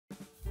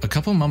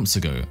couple months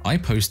ago, I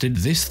posted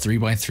this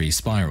 3x3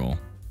 spiral.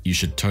 You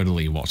should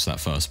totally watch that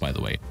first, by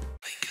the way.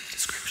 Link in the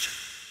description.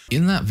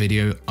 In that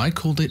video, I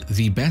called it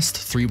the best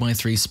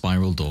 3x3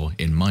 spiral door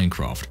in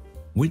Minecraft,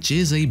 which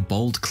is a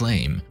bold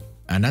claim.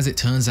 And as it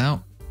turns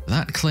out,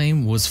 that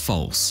claim was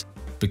false,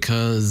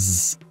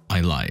 because I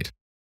lied.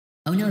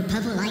 Oh no,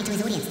 Pablo lied to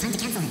his audience, time to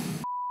cancel him.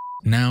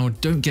 Now,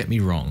 don't get me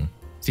wrong,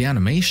 the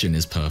animation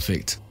is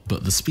perfect,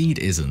 but the speed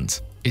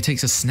isn't. It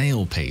takes a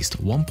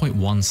snail-paced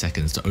 1.1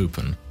 seconds to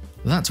open.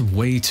 That's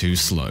way too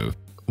slow.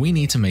 We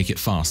need to make it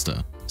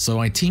faster. So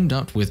I teamed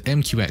up with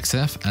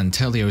MQXF and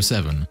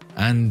Teleo7,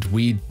 and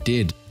we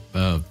did,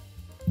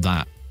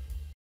 that.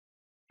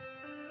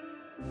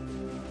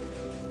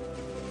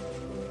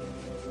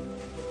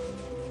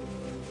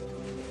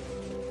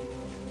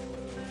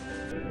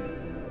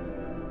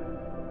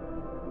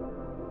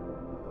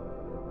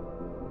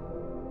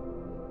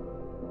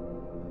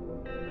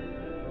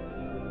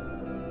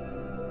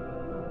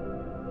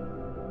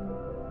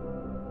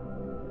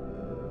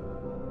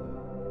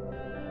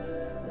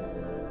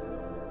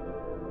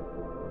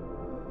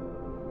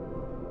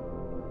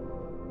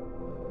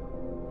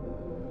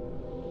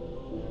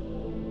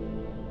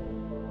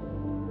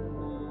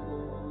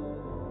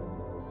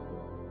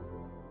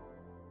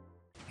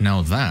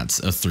 Now that's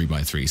a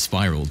 3x3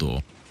 spiral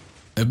door.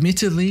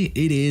 Admittedly,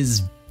 it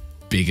is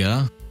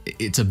bigger.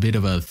 It's a bit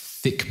of a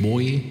thick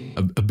boy,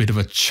 a bit of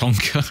a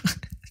chonker.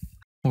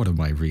 What am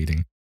I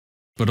reading?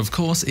 But of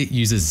course it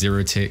uses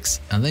 0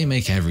 ticks and they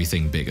make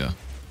everything bigger.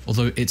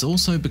 Although it's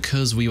also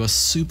because we were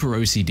super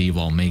OCD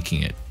while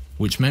making it,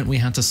 which meant we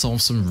had to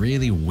solve some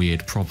really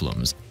weird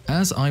problems,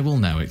 as I will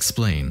now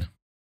explain.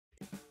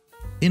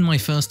 In my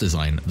first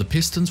design, the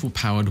pistons were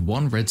powered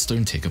 1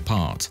 redstone tick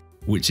apart,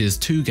 which is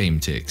 2 game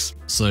ticks,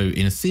 so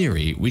in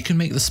theory we can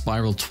make the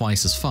spiral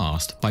twice as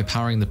fast by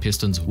powering the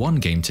pistons 1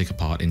 game tick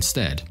apart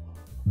instead.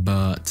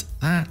 But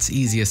that's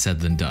easier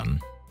said than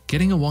done.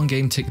 Getting a 1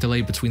 game tick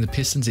delay between the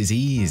pistons is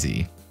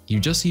easy.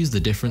 You just use the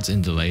difference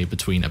in delay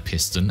between a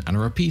piston and a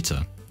repeater.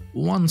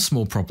 One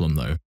small problem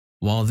though,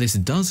 while this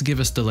does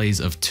give us delays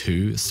of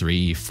 2,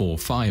 3, 4,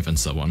 5 and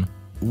so on,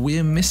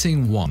 we're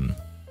missing 1.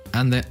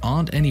 And there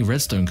aren't any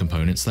redstone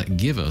components that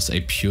give us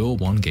a pure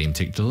 1 game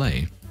tick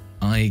delay.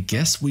 I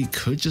guess we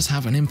could just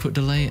have an input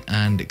delay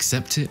and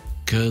accept it,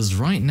 cause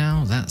right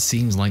now that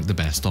seems like the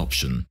best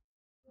option.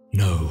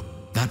 No,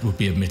 that would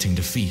be admitting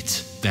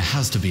defeat. There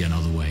has to be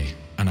another way,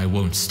 and I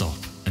won't stop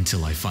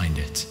until I find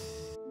it.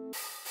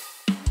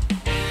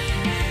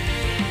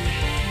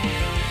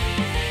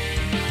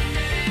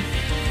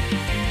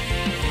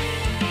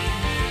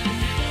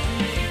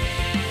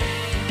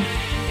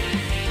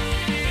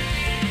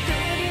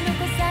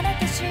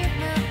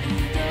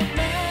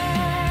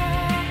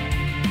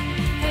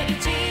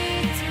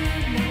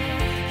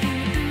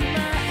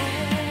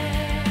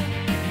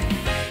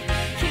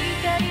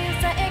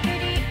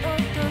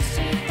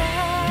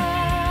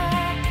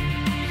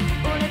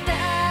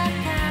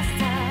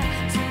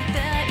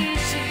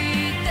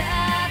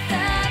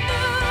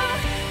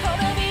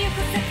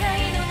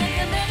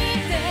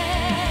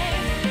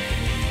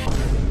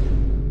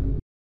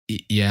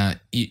 Yeah,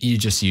 you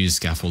just use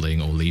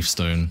scaffolding or leaf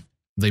stone.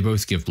 They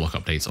both give block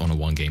updates on a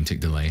 1 game tick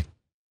delay.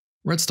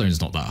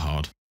 Redstone's not that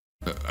hard.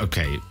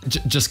 Okay,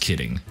 just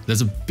kidding.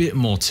 There's a bit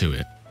more to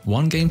it.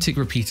 1 game tick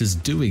repeaters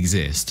do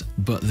exist,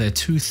 but they're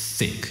too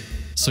thick.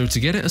 So to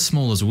get it as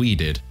small as we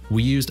did,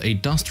 we used a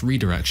dust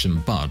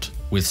redirection bud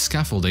with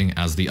scaffolding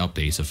as the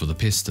updater for the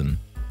piston.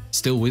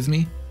 Still with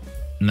me?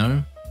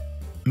 No?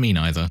 Me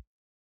neither.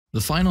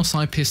 The final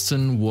side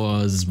piston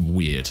was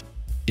weird.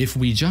 If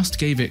we just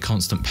gave it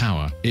constant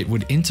power, it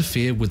would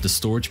interfere with the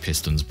storage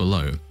pistons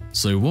below.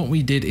 So what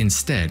we did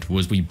instead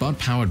was we bud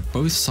powered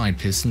both side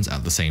pistons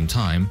at the same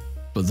time,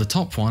 but the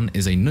top one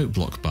is a note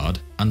block bud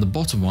and the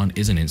bottom one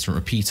is an instant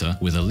repeater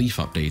with a leaf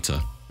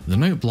updater. The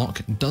note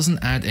block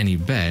doesn't add any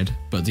bed,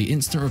 but the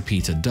instant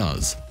repeater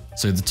does,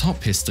 so the top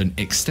piston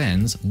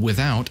extends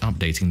without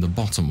updating the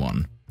bottom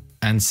one.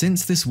 And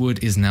since this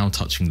wood is now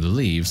touching the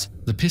leaves,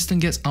 the piston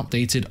gets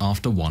updated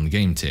after 1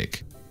 game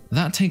tick.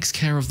 That takes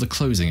care of the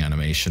closing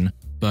animation,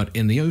 but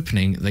in the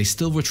opening they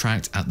still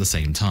retract at the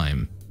same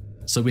time.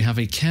 So we have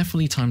a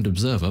carefully timed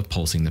observer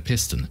pulsing the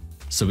piston,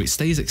 so it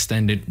stays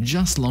extended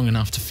just long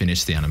enough to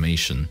finish the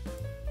animation.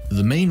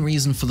 The main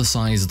reason for the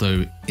size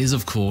though is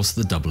of course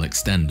the double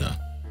extender.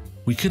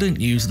 We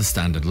couldn't use the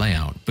standard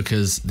layout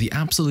because the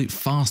absolute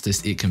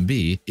fastest it can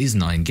be is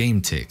 9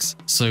 game ticks,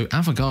 so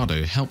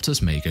Avogadro helped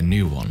us make a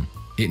new one.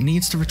 It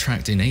needs to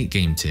retract in 8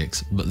 game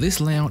ticks, but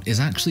this layout is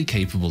actually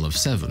capable of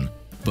 7.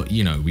 But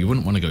you know, we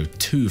wouldn't want to go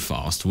too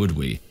fast, would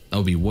we? That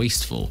would be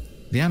wasteful.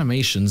 The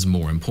animation's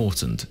more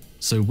important,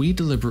 so we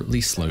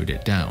deliberately slowed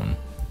it down.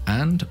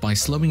 And by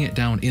slowing it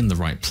down in the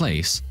right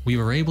place, we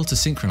were able to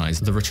synchronize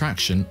the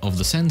retraction of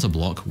the center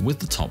block with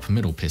the top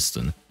middle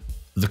piston.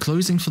 The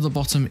closing for the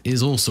bottom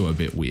is also a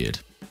bit weird.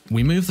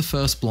 We move the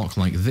first block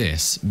like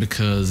this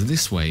because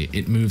this way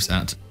it moves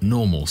at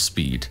normal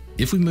speed.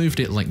 If we moved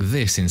it like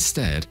this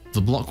instead,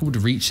 the block would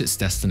reach its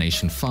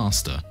destination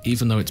faster,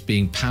 even though it's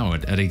being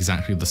powered at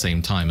exactly the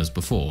same time as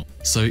before.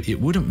 So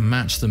it wouldn't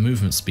match the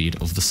movement speed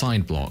of the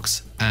side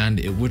blocks, and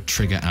it would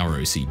trigger our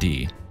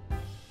OCD.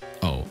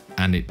 Oh,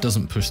 and it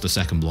doesn't push the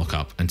second block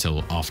up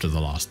until after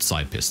the last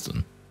side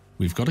piston.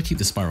 We've got to keep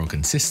the spiral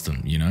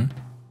consistent, you know?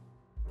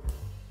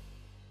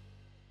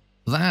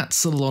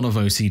 That's a lot of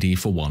OCD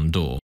for one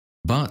door.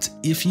 But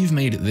if you've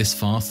made it this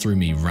far through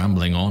me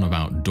rambling on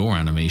about door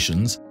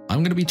animations, I'm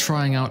going to be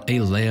trying out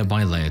a layer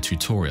by layer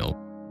tutorial,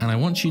 and I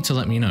want you to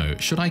let me know,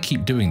 should I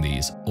keep doing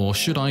these, or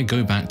should I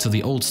go back to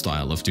the old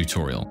style of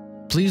tutorial?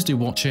 Please do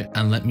watch it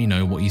and let me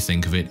know what you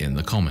think of it in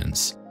the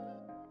comments.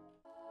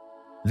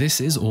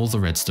 This is all the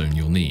redstone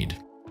you'll need.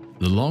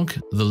 The log,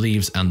 the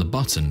leaves, and the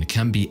button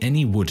can be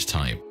any wood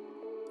type.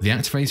 The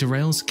activator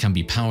rails can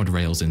be powered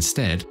rails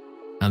instead,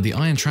 and the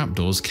iron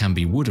trapdoors can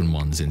be wooden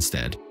ones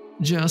instead.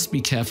 Just be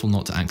careful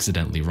not to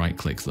accidentally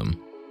right-click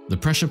them. The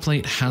pressure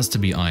plate has to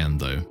be iron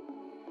though.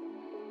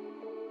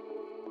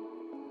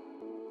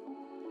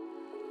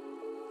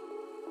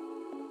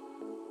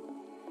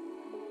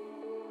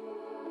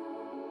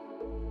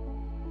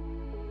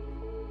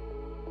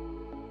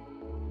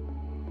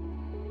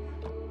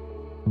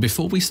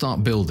 Before we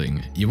start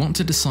building, you want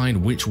to decide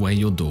which way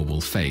your door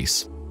will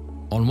face.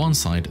 On one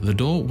side, the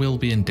door will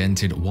be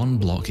indented 1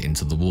 block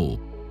into the wall,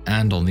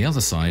 and on the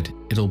other side,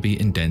 it'll be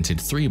indented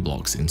 3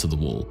 blocks into the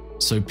wall.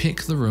 So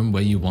pick the room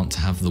where you want to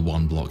have the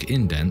 1 block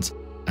indent,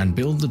 and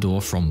build the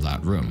door from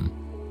that room.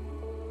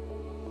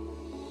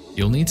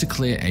 You'll need to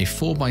clear a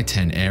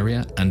 4x10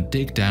 area and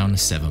dig down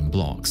 7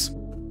 blocks.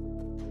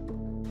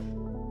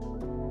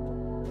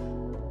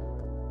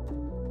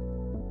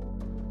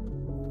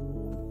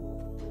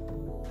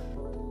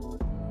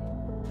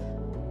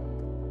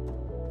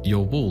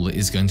 Your wall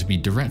is going to be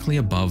directly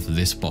above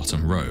this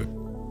bottom row,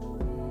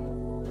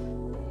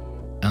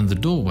 and the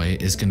doorway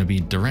is going to be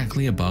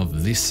directly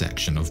above this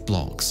section of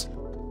blocks.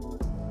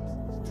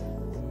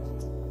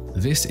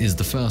 This is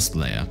the first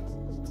layer.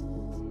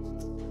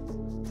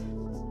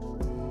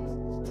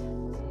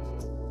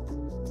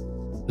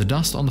 The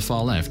dust on the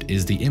far left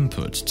is the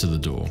input to the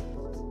door.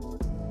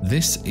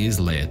 This is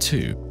layer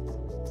 2.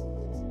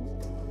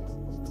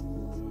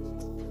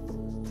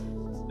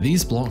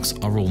 These blocks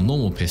are all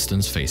normal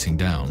pistons facing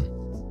down.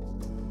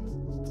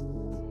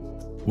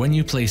 When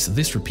you place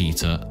this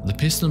repeater, the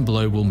piston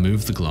below will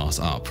move the glass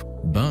up,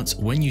 but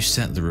when you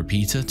set the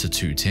repeater to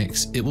 2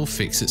 ticks, it will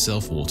fix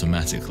itself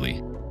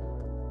automatically.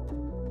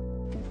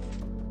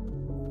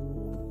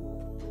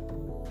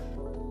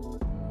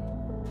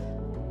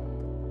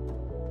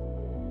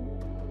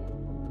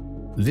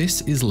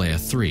 This is layer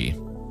 3.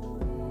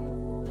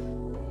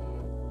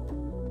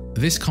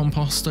 This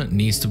composter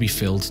needs to be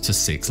filled to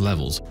 6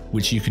 levels,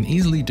 which you can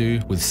easily do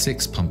with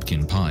 6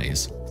 pumpkin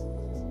pies.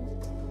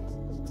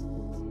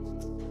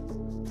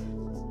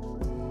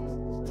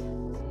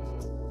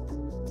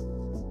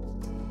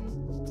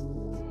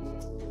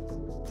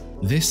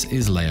 This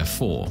is layer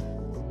 4.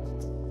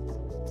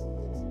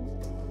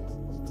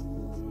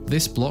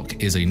 This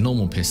block is a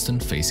normal piston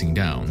facing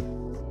down.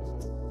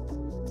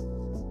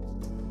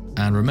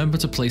 And remember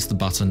to place the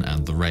button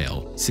and the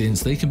rail,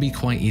 since they can be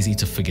quite easy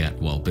to forget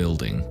while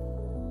building.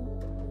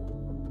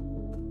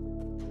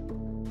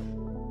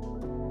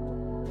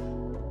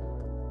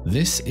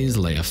 This is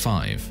layer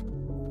 5.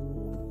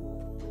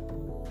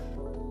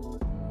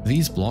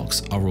 These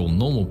blocks are all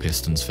normal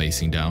pistons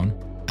facing down,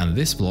 and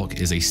this block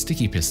is a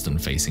sticky piston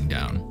facing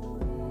down.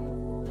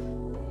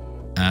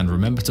 And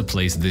remember to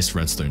place this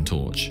redstone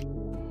torch.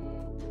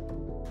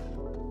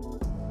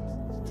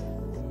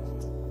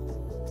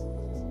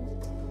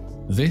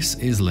 This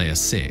is layer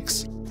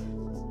 6.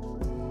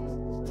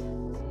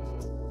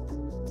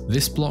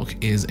 This block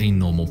is a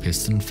normal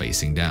piston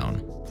facing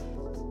down.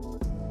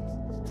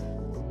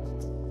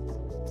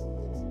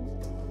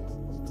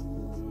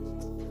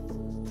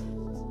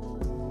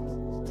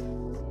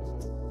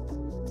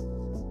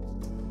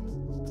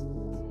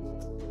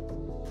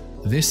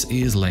 This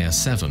is layer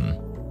 7.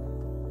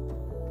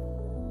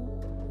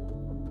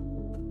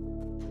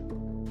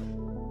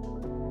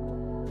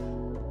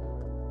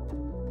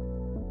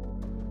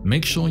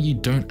 Make sure you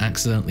don't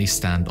accidentally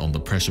stand on the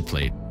pressure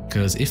plate,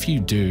 because if you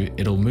do,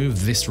 it'll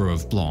move this row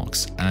of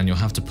blocks and you'll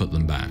have to put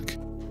them back.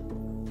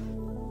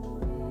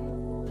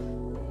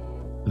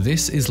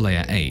 This is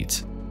layer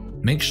 8.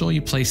 Make sure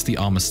you place the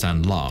armor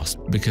stand last,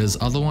 because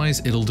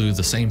otherwise it'll do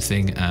the same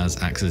thing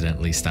as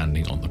accidentally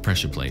standing on the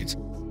pressure plate.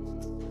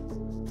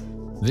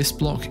 This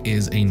block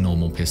is a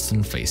normal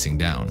piston facing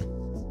down.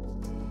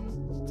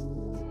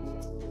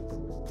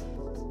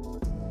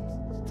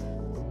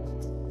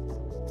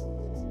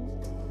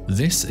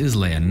 This is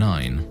layer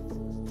 9.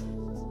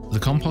 The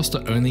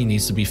composter only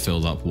needs to be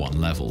filled up 1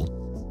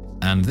 level,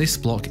 and this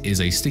block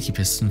is a sticky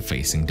piston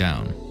facing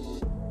down.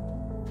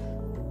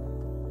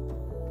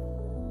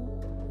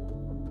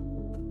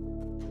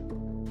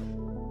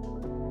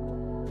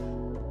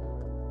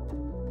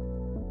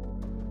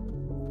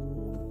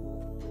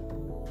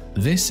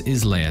 This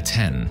is layer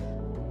 10.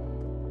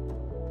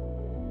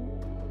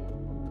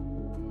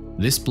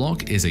 This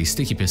block is a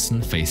sticky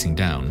piston facing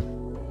down.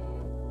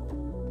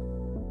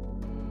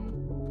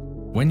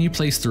 When you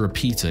place the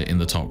repeater in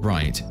the top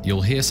right,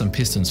 you'll hear some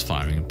pistons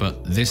firing,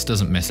 but this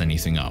doesn't mess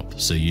anything up,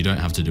 so you don't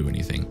have to do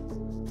anything.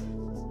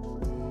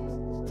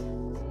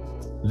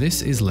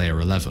 This is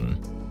layer 11.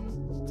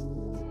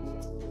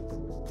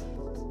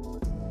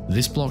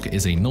 This block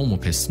is a normal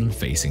piston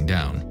facing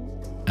down,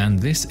 and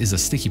this is a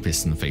sticky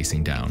piston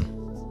facing down.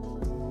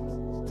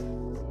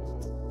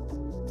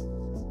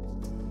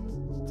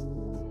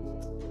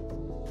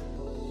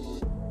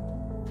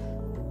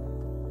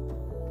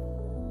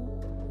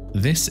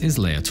 This is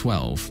layer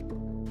 12.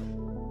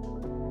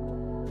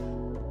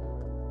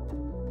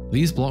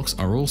 These blocks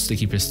are all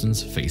sticky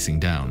pistons facing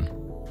down.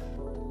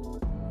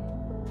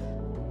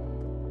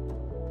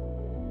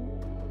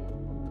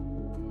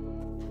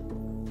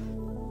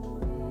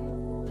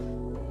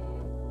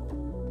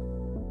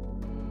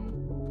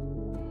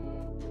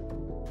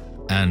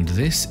 And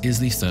this is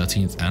the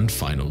 13th and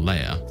final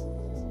layer.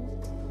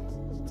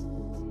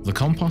 The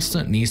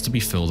composter needs to be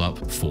filled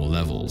up 4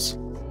 levels.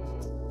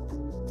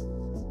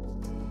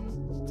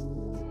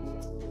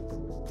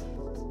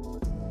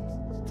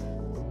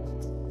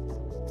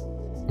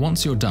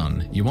 Once you're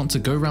done, you want to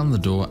go around the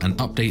door and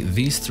update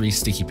these 3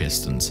 sticky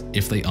pistons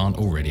if they aren't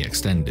already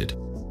extended.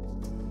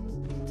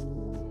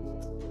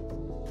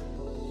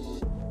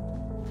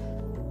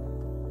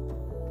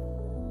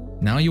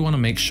 Now you want to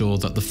make sure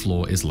that the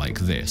floor is like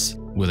this,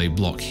 with a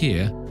block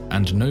here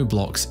and no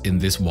blocks in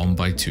this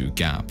 1x2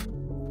 gap.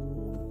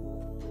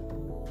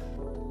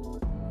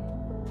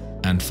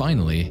 And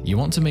finally, you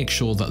want to make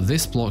sure that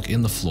this block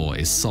in the floor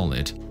is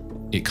solid.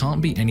 It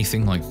can't be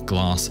anything like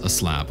glass, a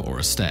slab, or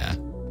a stair.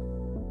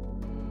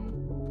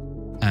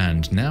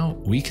 And now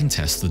we can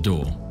test the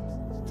door.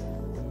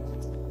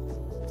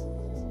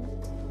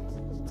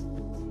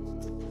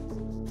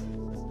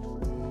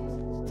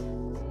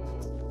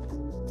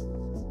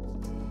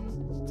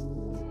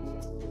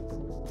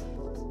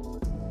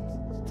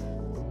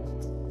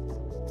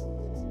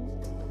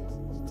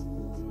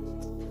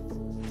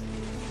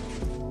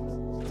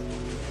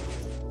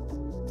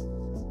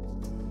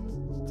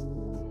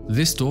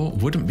 This door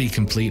wouldn't be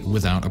complete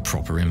without a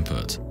proper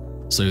input.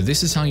 So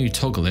this is how you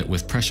toggle it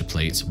with pressure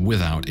plates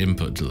without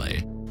input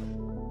delay.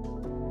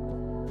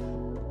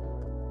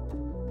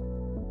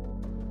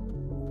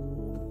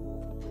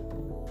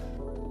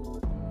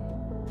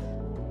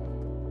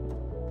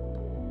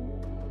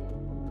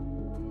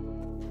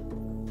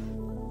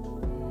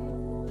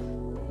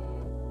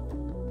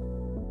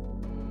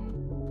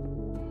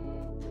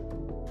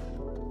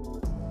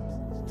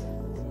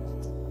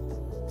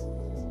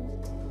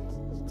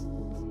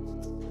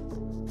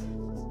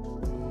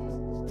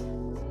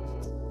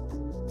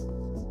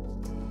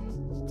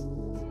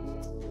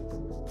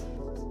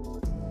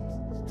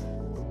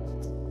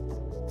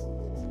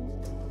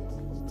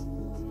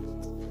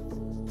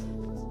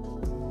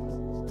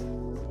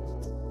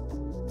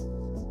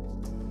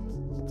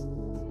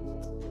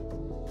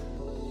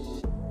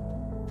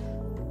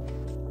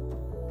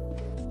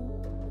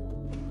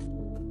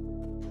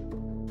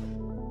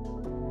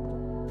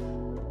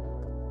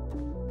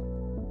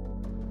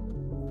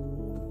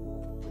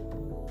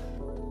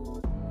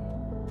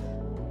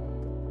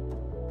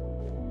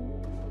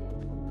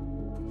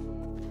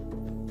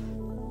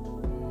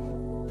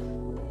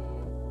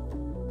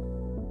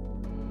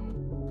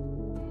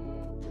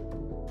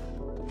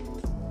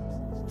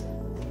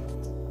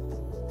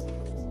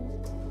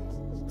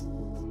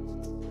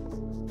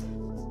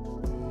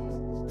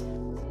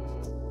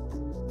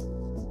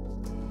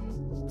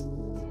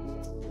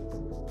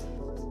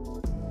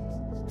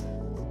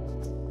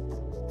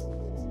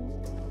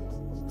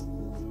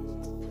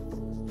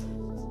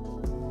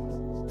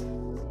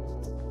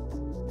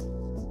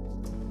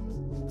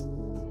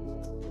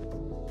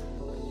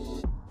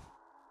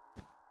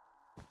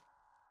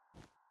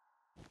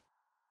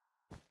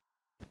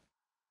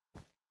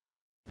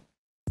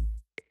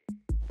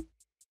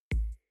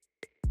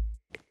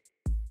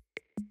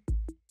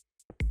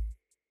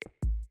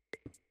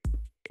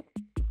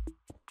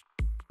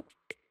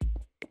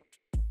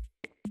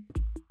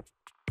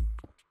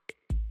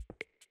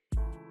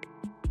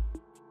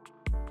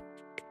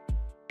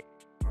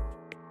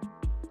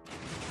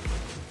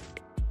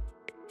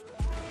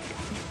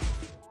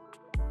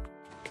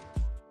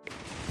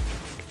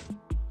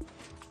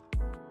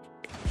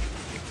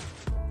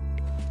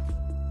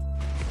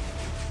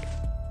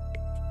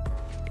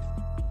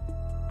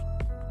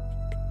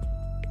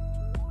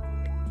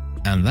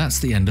 And that's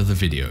the end of the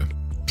video.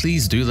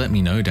 Please do let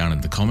me know down in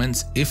the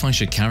comments if I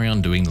should carry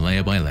on doing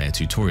layer by layer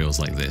tutorials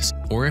like this,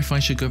 or if I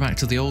should go back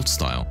to the old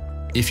style.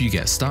 If you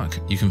get stuck,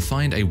 you can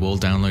find a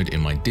world download in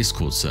my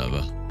Discord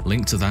server.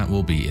 Link to that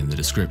will be in the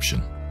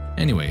description.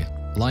 Anyway,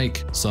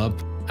 like,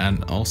 sub,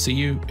 and I'll see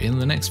you in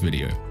the next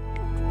video.